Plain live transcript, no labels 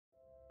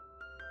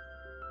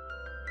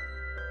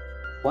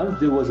Once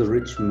there was a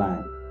rich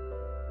man.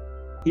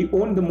 He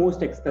owned the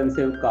most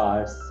expensive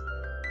cars,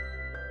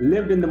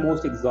 lived in the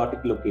most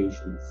exotic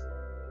locations.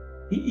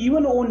 He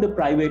even owned a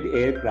private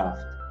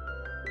aircraft.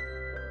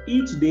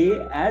 Each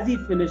day, as he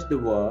finished the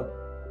work,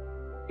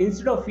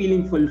 instead of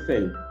feeling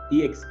fulfilled,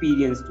 he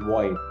experienced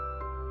void,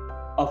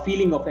 a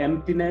feeling of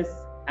emptiness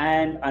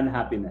and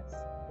unhappiness.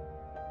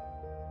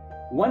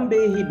 One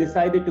day, he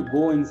decided to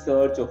go in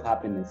search of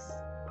happiness.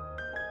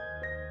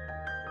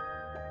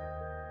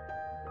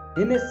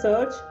 In his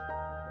search,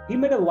 he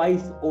met a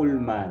wise old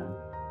man.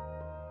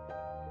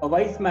 A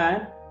wise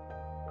man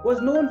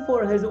was known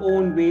for his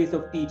own ways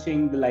of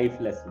teaching the life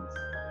lessons.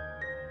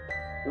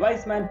 The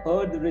wise man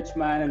heard the rich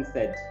man and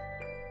said,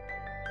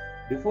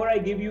 "Before I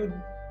give you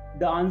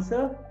the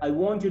answer, I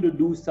want you to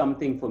do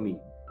something for me.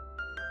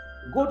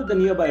 Go to the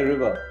nearby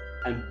river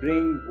and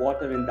bring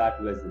water in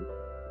that vessel."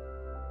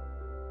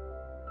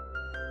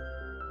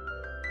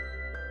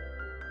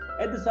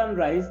 At the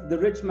sunrise, the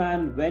rich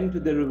man went to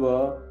the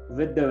river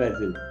with the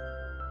vessel.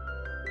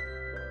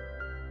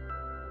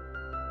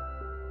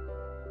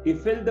 He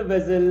filled the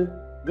vessel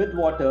with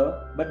water,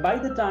 but by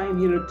the time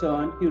he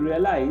returned, he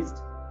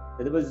realized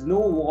that there was no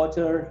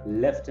water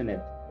left in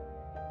it.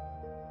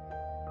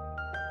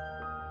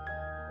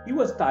 He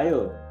was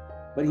tired,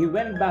 but he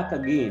went back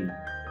again,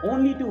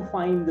 only to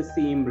find the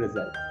same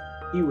result.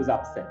 He was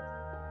upset.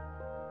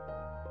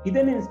 He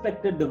then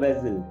inspected the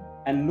vessel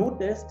and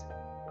noticed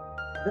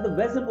that the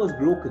vessel was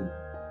broken.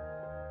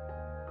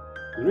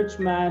 The rich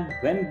man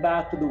went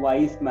back to the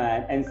wise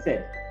man and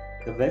said,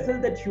 "The vessel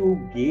that you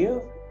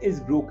gave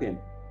is broken.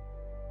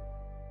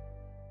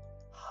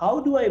 How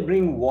do I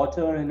bring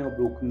water in a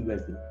broken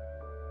vessel?"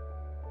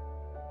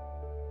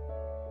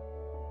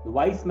 The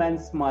wise man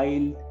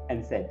smiled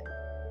and said,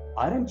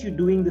 "Aren't you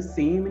doing the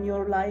same in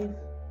your life?"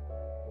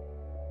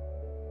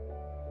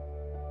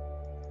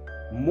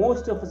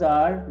 Most of us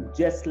are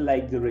just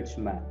like the rich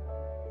man.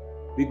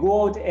 We go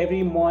out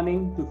every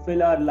morning to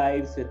fill our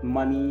lives with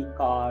money,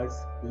 cars,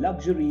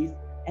 luxuries,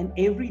 and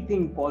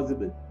everything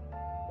possible,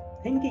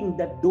 thinking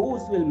that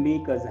those will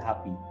make us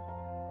happy.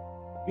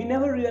 We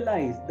never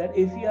realize that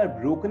if we are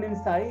broken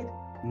inside,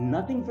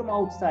 nothing from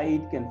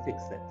outside can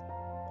fix it.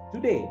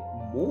 Today,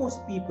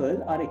 most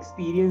people are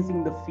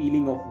experiencing the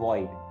feeling of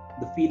void,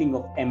 the feeling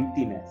of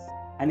emptiness.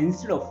 And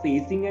instead of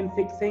facing and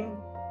fixing,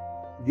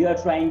 they are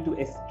trying to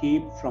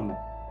escape from it.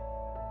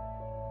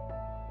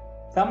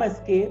 Some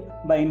escape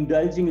by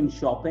indulging in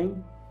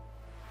shopping.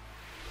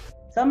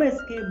 Some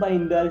escape by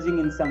indulging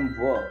in some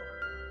work.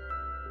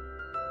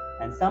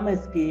 And some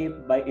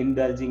escape by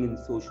indulging in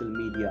social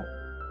media,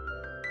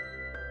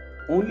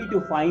 only to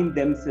find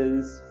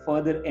themselves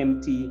further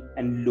empty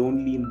and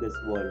lonely in this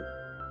world.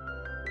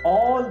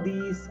 All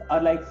these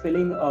are like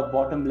filling a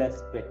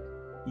bottomless pit.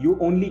 You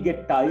only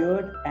get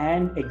tired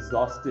and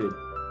exhausted.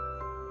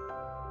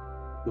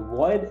 The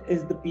void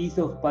is the piece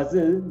of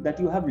puzzle that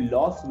you have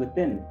lost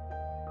within,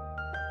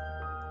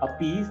 a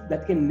piece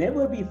that can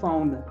never be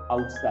found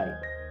outside.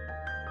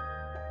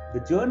 The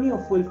journey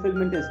of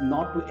fulfillment is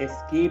not to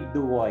escape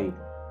the void,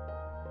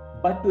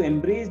 but to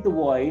embrace the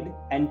void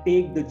and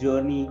take the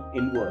journey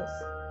inwards.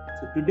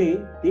 So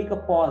today, take a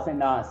pause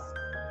and ask,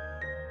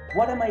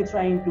 what am I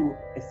trying to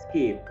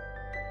escape?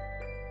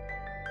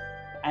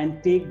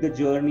 And take the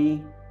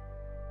journey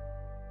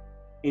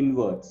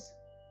inwards.